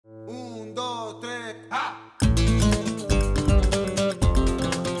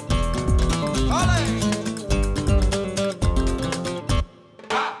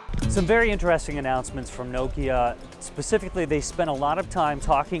very interesting announcements from Nokia. Specifically, they spent a lot of time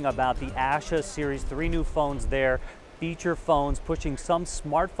talking about the Asha Series 3 new phones there, feature phones, pushing some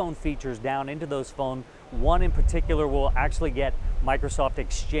smartphone features down into those phones. One in particular will actually get Microsoft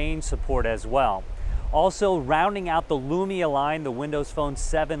Exchange support as well. Also rounding out the Lumia line, the Windows Phone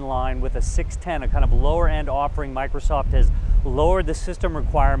 7 line with a 610, a kind of lower end offering. Microsoft has lowered the system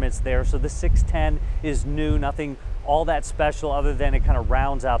requirements there, so the 610 is new, nothing all that special other than it kind of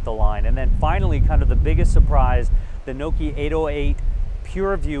rounds out the line. And then finally, kind of the biggest surprise, the Nokia 808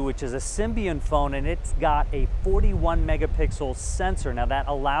 PureView, which is a Symbian phone, and it's got a 41 megapixel sensor. Now that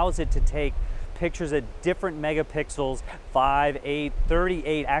allows it to take pictures at different megapixels, 5, 8,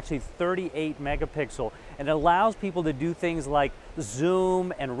 38, actually 38 megapixel. And it allows people to do things like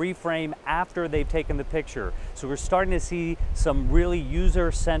zoom and reframe after they've taken the picture. So we're starting to see some really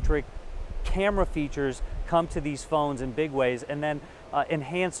user-centric camera features come to these phones in big ways, and then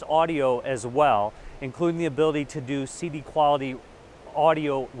enhanced audio as well, including the ability to do CD quality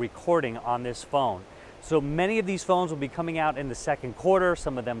audio recording on this phone. So many of these phones will be coming out in the second quarter,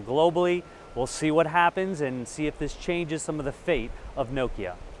 some of them globally. We'll see what happens and see if this changes some of the fate of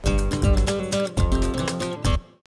Nokia.